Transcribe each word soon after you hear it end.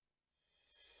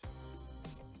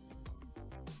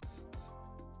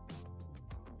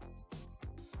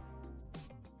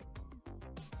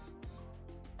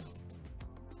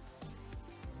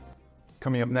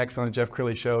Coming up next on the Jeff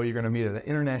Crilley Show, you're going to meet an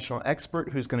international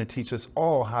expert who's going to teach us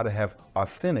all how to have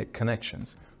authentic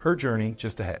connections. Her journey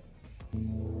just ahead.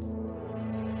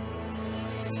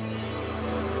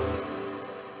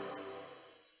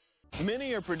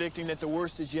 Many are predicting that the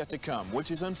worst is yet to come,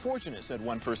 which is unfortunate, said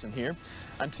one person here.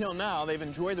 Until now, they've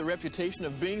enjoyed the reputation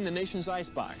of being the nation's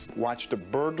icebox. Watched a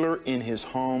burglar in his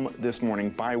home this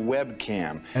morning by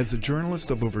webcam. As a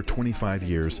journalist of over 25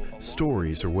 years,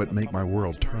 stories are what make my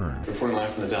world turn. Reporting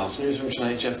live from the Dallas newsroom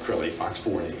tonight, Jeff Crilley, Fox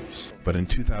 4 News. But in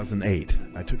 2008,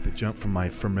 I took the jump from my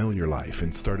familiar life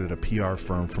and started a PR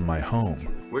firm from my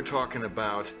home. We're talking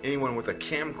about anyone with a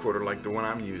camcorder like the one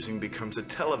I'm using becomes a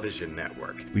television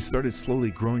network. We started slowly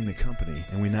growing the company,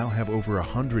 and we now have over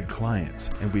 100 clients,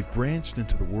 and we've branched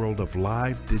into the world of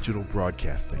live digital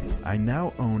broadcasting. I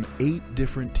now own 8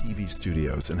 different TV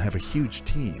studios and have a huge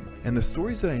team, and the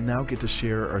stories that I now get to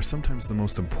share are sometimes the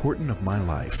most important of my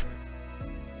life.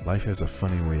 Life has a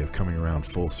funny way of coming around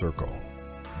full circle.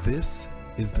 This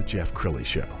is the Jeff Crilley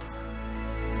Show.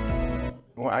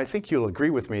 Well, I think you'll agree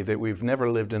with me that we've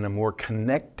never lived in a more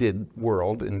connected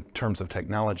world in terms of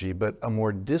technology, but a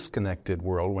more disconnected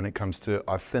world when it comes to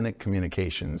authentic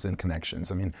communications and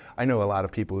connections. I mean, I know a lot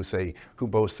of people who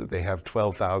boast that they have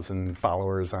 12,000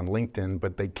 followers on LinkedIn,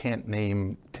 but they can't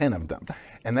name 10 of them.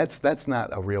 And that's not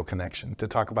a real connection. To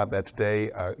talk about that today,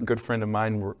 a good friend of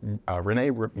mine,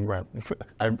 Renée,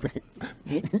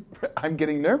 I'm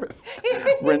getting nervous.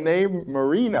 Renée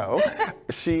Marino,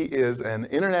 she is an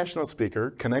international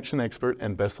speaker, connection expert,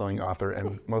 and best-selling author,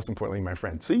 and most importantly, my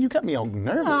friend. See, you got me all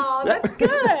nervous. Oh, that's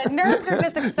good. Nerves are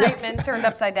just excitement turned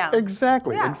upside down.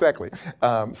 Exactly, yeah. Exactly.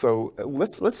 So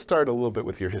let's start a little bit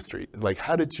with your history. Like,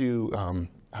 how did you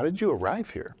arrive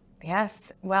here?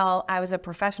 Yes. Well, I was a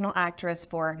professional actress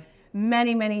for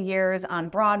many, many years on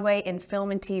Broadway, in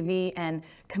film and TV, and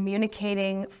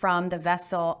communicating from the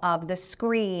vessel of the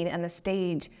screen and the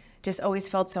stage just always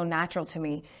felt so natural to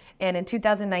me. And in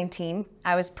 2019,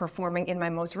 I was performing in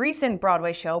my most recent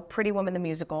Broadway show, Pretty Woman the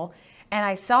Musical, and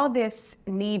I saw this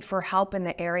need for help in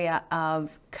the area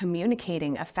of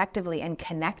communicating effectively and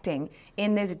connecting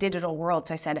in this digital world.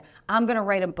 So I said, I'm going to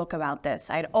write a book about this.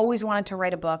 I'd always wanted to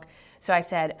write a book. So I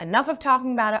said, enough of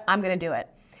talking about it, I'm going to do it.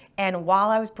 And while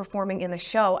I was performing in the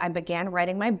show, I began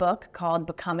writing my book called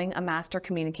Becoming a Master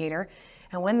Communicator.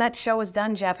 And when that show was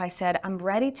done, Jeff, I said, I'm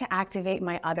ready to activate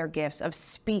my other gifts of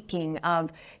speaking,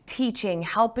 of teaching,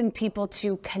 helping people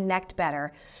to connect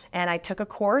better. And I took a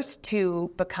course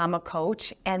to become a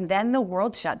coach, and then the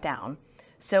world shut down.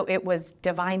 So it was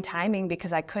divine timing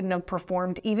because I couldn't have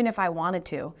performed even if I wanted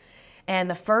to. And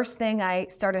the first thing I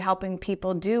started helping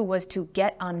people do was to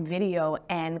get on video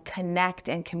and connect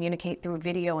and communicate through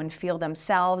video and feel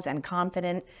themselves and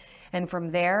confident. And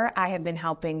from there, I have been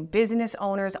helping business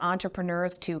owners,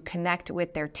 entrepreneurs to connect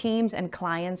with their teams and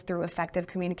clients through effective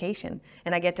communication.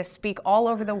 And I get to speak all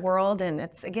over the world, and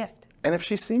it's a gift. And if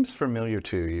she seems familiar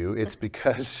to you, it's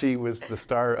because she was the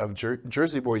star of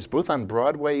Jersey Boys, both on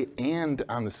Broadway and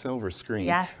on the silver screen.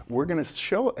 Yes. We're going to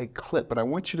show a clip, but I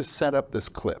want you to set up this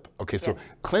clip. Okay, so Yes.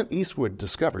 Clint Eastwood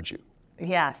discovered you.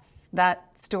 Yes, that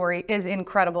story is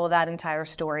incredible, that entire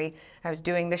story. I was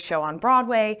doing this show on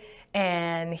Broadway,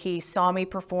 and he saw me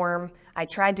perform. I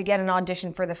tried to get an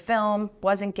audition for the film,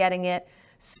 wasn't getting it.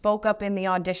 Spoke up in the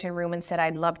audition room and said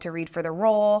I'd love to read for the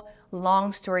role.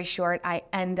 Long story short, I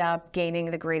end up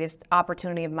gaining the greatest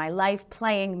opportunity of my life,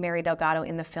 playing Mary Delgado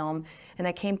in the film. And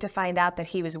I came to find out that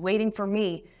he was waiting for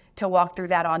me to walk through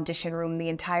that audition room the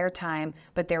entire time,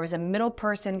 but there was a middle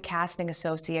person casting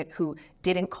associate who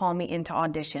didn't call me into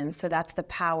audition. So that's the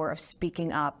power of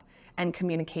speaking up and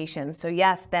communication. So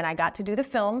yes, then I got to do the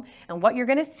film, and what you're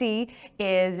gonna see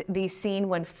is the scene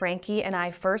when Frankie and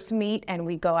I first meet and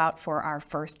we go out for our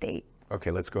first date. Okay,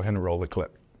 let's go ahead and roll the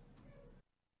clip.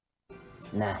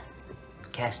 Nah,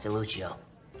 Castelluccio.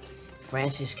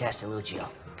 Francis Castelluccio.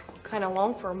 Kind of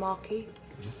long for a marquee.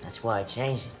 That's why I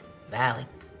changed it. Valley.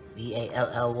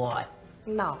 V-A-L-L-Y.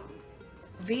 No,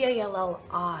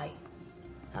 V-A-L-L-I.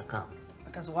 How come?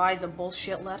 Because Y is a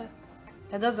bullshit letter.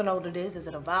 It doesn't know what it is. Is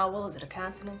it a vowel? Is it a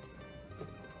consonant?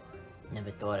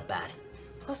 Never thought about it.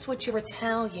 Plus, what you're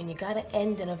Italian, you gotta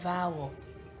end in a vowel.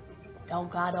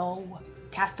 Delgado,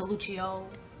 Castelluccio,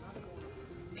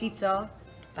 pizza,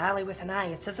 Valley with an I.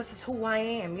 It says this is who I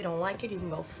am. You don't like it, you can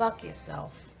go fuck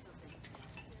yourself.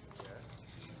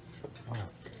 Wow.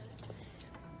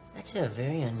 That's a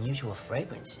very unusual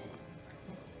fragrance.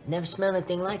 Never smelled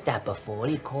anything like that before. What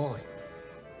do you call it?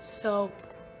 So,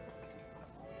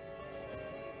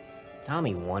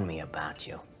 Tommy warned me about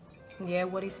you. yeah,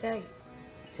 what'd he say?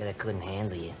 Said I couldn't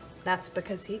handle you. That's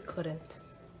because he couldn't.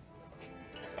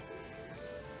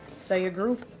 So your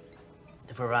group?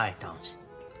 The Varietons.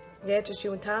 Yeah, just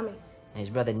you and Tommy. And his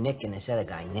brother Nick and this other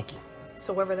guy, Nicky.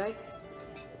 So where were they?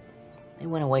 They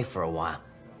went away for a while.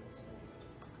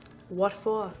 What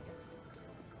for?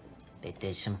 They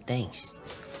did some things.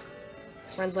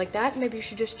 Friends like that, maybe you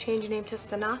should just change your name to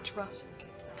Sinatra.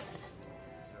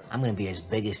 I'm gonna be as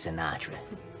big as Sinatra.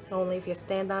 Only if you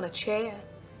stand on a chair.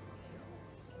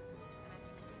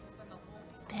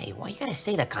 Hey, why you gotta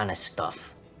say that kind of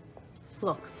stuff?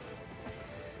 Look,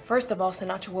 first of all,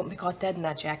 Sinatra wouldn't be caught dead in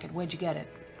that jacket. Where'd you get it?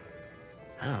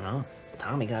 I don't know.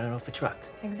 Tommy got it off a truck.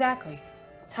 Exactly.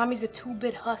 Tommy's a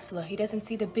two-bit hustler. He doesn't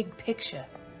see the big picture.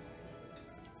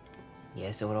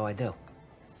 Yeah, so what do I do?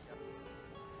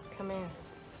 Come in.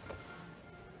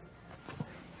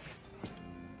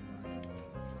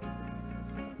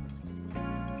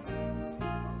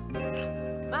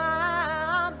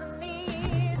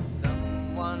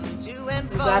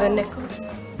 You got a nickel?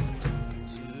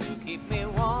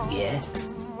 Yeah.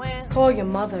 Call your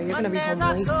mother. You're gonna be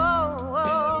home late.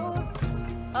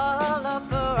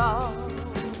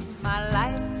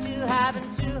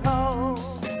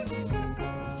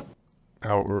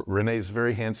 Oh, Renee's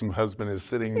very handsome husband is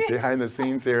sitting behind the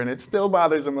scenes here, and it still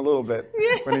bothers him a little bit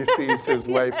when he sees his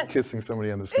wife kissing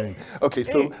somebody on the screen. Okay,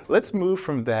 so let's move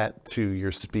from that to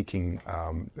your speaking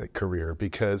career,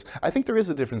 because I think there is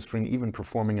a difference between even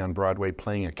performing on Broadway,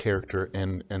 playing a character,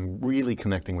 and really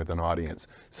connecting with an audience.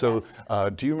 So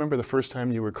do you remember the first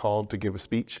time you were called to give a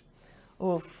speech?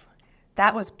 Oof.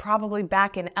 That was probably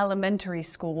back in elementary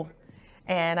school,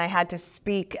 and I had to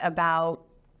speak about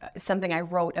something I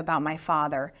wrote about my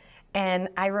father. And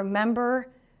I remember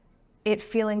it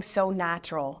feeling so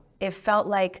natural. It felt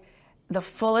like the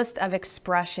fullest of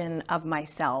expression of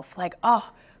myself. Like, oh,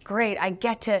 great, I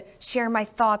get to share my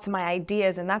thoughts, my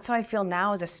ideas. And that's how I feel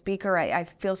now as a speaker. I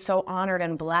feel so honored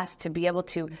and blessed to be able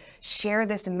to share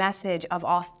this message of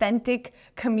authentic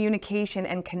communication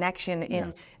and connection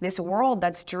in this world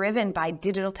that's driven by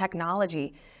digital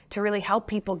technology, to really help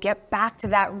people get back to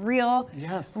that real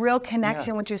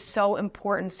connection, which is so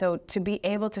important. So to be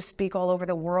able to speak all over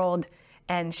the world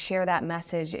and share that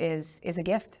message is a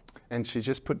gift. And she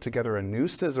just put together a new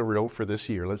sizzle reel for this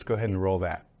year. Let's go ahead and roll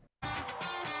that.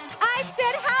 I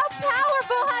said, how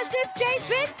powerful has this day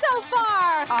been so far?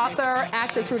 Author,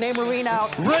 actress Renée Marino.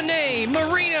 Renée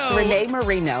Marino. Renée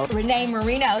Marino. Renée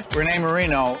Marino. Renée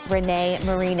Marino. Renée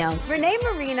Marino. Renée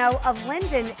Marino of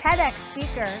Linden, TEDx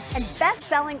speaker and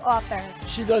best-selling author.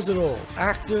 She does it all.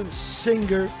 Actor,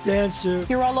 singer, dancer.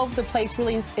 You're all over the place,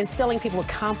 really instilling people with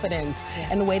confidence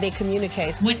and the way they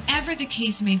communicate. Whatever the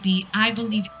case may be, I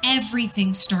believe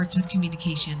everything starts with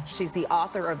communication. She's the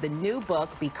author of the new book,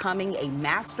 Becoming a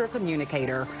Master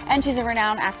Communicator. And she's a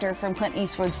renowned actor from Clint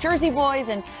Eastwood's Jersey Boys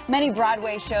and many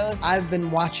Broadway shows. I've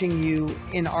been watching you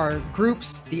in our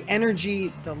groups, the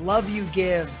energy, the love you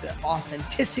give, the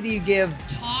authenticity you give.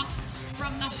 Talk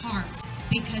from the heart,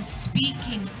 because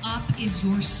speaking up is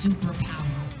your superpower.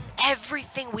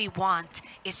 Everything we want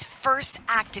is first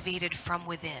activated from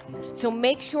within. So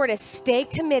make sure to stay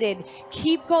committed,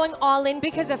 keep going all in,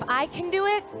 because if I can do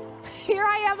it, here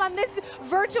I am on this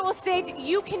virtual stage,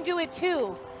 you can do it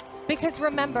too. Because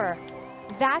remember,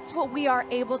 that's what we are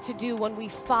able to do when we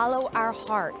follow our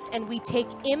hearts and we take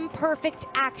imperfect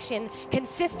action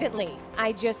consistently.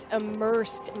 I just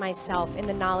immersed myself in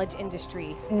the knowledge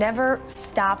industry. Never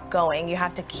stop going. You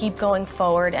have to keep going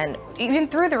forward, and even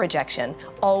through the rejection,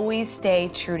 always stay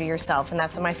true to yourself. And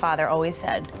that's what my father always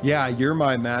said. Yeah, you're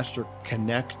my master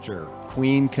connector.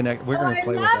 Queen connect. We're going to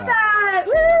play with that.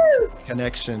 Woo!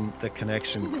 Connection, the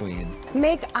connection queen.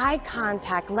 Make eye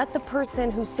contact. Let the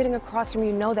person who's sitting across from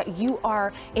you know that you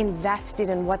are invested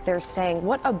in what they're saying.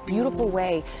 What a beautiful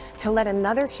way to let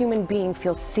another human being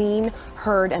feel seen,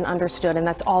 heard, and understood. And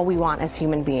that's all we want as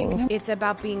human beings. It's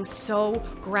about being so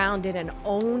grounded and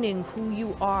owning who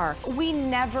you are. We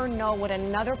never know what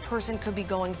another person could be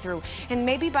going through. And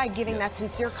maybe by giving that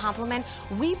sincere compliment,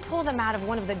 we pull them out of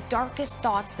one of the darkest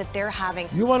thoughts that they're having.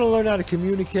 You want to learn how to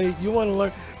communicate? You want to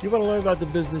learn about the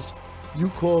business? You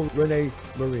call Renée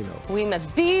Marino. We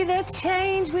must be the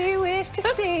change we wish to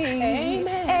see.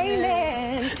 Amen.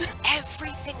 Amen.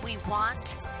 Everything we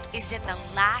want is in the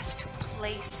last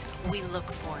place we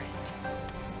look for it.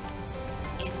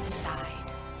 Inside.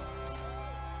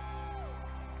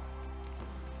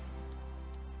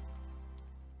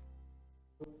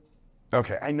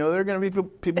 Okay, I know there are going to be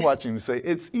people watching who say,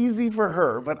 it's easy for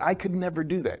her, but I could never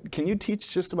do that. Can you teach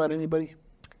just about anybody?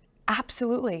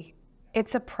 Absolutely.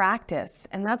 It's a practice.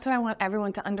 And that's what I want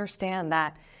everyone to understand,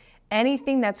 that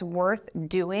anything that's worth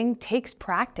doing takes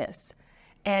practice.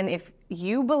 And if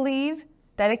you believe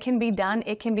that it can be done,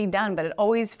 but it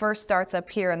always first starts up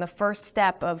here. And the first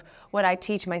step of what I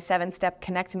teach, my 7-step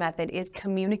connect method, is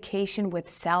communication with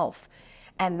self.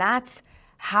 And that's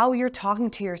how you're talking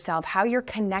to yourself, how you're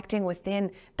connecting within.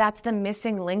 That's the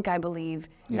missing link, I believe,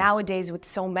 nowadays with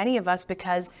so many of us,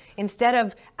 because instead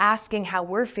of asking how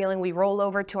we're feeling, we roll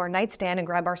over to our nightstand and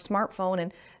grab our smartphone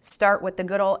and start with the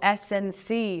good old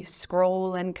SNC,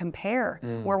 scroll and compare,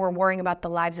 where we're worrying about the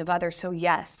lives of others. So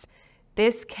yes,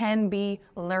 this can be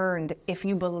learned if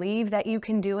you believe that you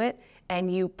can do it and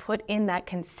you put in that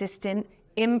consistent,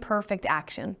 imperfect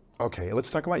action. Okay, let's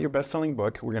talk about your best-selling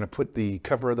book. We're going to put the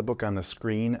cover of the book on the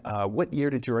screen. What year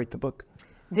did you write the book?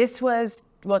 This was,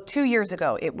 2 years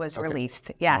ago it was released,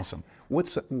 yes. Awesome.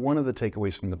 What's one of the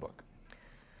takeaways from the book?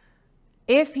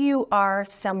 If you are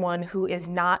someone who is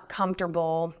not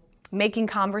comfortable making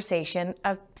conversation,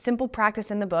 a simple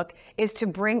practice in the book is to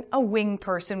bring a wing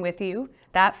person with you,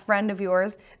 that friend of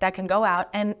yours that can go out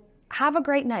and have a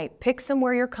great night. Pick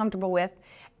somewhere you're comfortable with,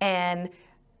 and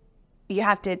you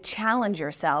have to challenge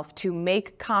yourself to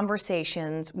make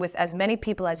conversations with as many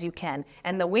people as you can.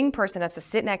 And the wing person has to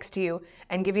sit next to you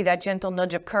and give you that gentle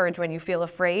nudge of courage when you feel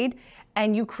afraid.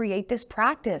 And you create this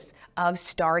practice of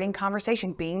starting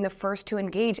conversation, being the first to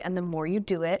engage. And the more you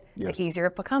do it, the easier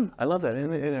it becomes. I love that.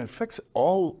 And it affects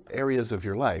all areas of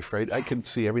your life, right? Yes. I could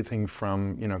see everything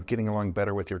from, getting along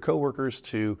better with your coworkers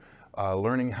to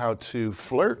learning how to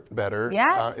flirt better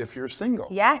if you're single.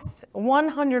 Yes,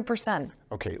 100%.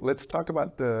 Okay, let's talk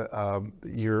about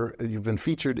you've been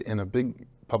featured in a big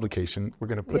publication. We're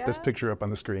going to put this picture up on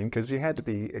the screen because you had to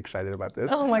be excited about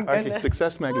this. Oh my goodness. Okay,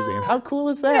 Success Magazine. How cool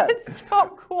is that? It's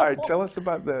so cool. All right, tell us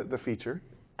about the feature.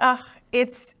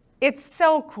 It's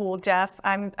so cool, Jeff.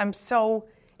 I'm so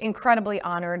incredibly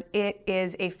honored. It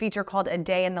is a feature called A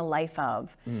Day in the Life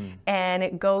of, and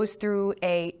it goes through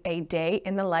a day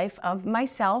in the life of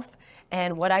myself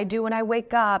and what I do when I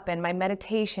wake up and my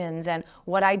meditations and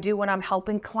what I do when I'm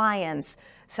helping clients.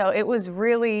 So it was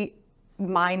really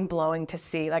mind-blowing to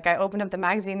see. Like, I opened up the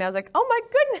magazine and I was like, oh my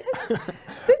goodness,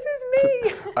 this is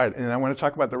me. All right, and I want to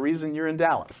talk about the reason you're in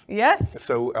Dallas. Yes.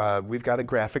 So we've got a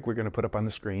graphic we're going to put up on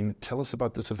the screen. Tell us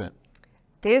about this event.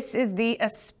 This is the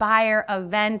Aspire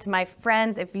event, my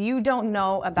friends. If you don't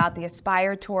know about the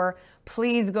Aspire Tour,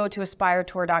 please go to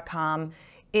aspiretour.com.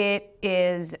 It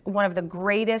is one of the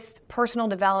greatest personal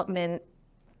development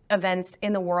events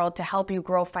in the world to help you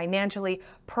grow financially,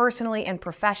 personally, and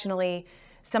professionally.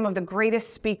 Some of the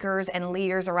greatest speakers and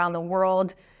leaders around the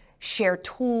world share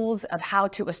tools of how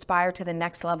to aspire to the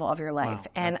next level of your life.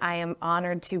 Wow. And I am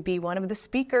honored to be one of the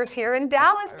speakers here in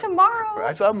Dallas tomorrow.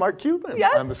 I saw Mark Cuban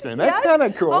on the screen. That's kind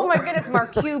of cool. Oh my goodness,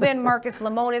 Mark Cuban, Marcus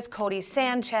Lemonis, Cody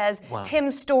Sanchez,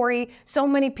 Tim Story, so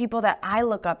many people that I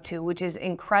look up to, which is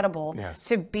incredible. Yes.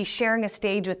 To be sharing a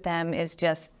stage with them is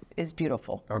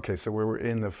beautiful. Okay, so we're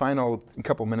in the final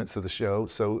couple minutes of the show.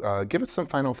 So give us some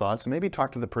final thoughts, and maybe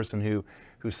talk to the person who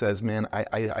says, man,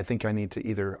 I think I need to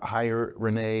either hire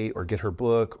Renee or get her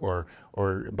book or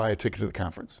buy a ticket to the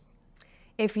conference.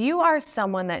 If you are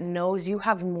someone that knows you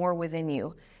have more within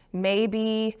you,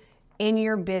 maybe in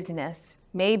your business,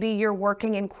 maybe you're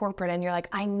working in corporate and you're like,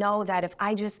 I know that if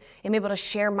I just am able to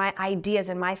share my ideas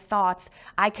and my thoughts,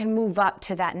 I can move up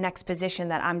to that next position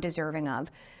that I'm deserving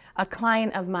of. A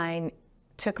client of mine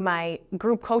took my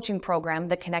group coaching program,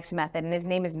 the Connect Method, and his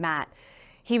name is Matt.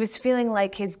 He was feeling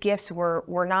like his gifts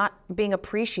were not being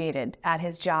appreciated at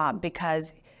his job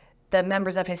because the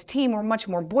members of his team were much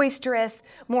more boisterous,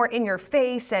 more in your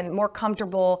face, and more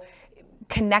comfortable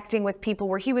connecting with people,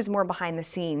 where he was more behind the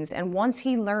scenes. And once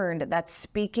he learned that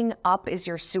speaking up is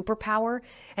your superpower,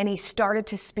 and he started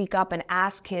to speak up and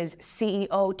ask his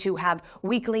CEO to have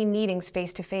weekly meetings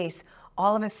face to face,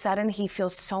 all of a sudden he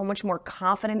feels so much more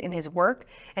confident in his work,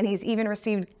 and he's even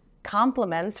received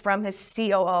compliments from his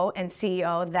COO and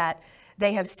CEO that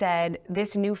they have said,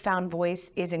 this newfound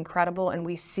voice is incredible, and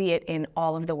we see it in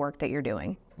all of the work that you're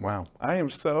doing. Wow, I am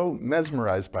so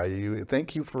mesmerized by you.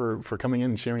 Thank you for coming in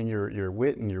and sharing your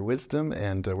wit and your wisdom,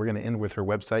 and we're going to end with her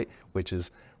website, which is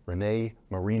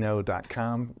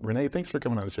reneemarino.com. Renee, thanks for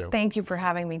coming on the show. Thank you for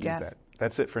having me, Jeff.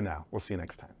 That's it for now. We'll see you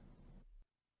next time.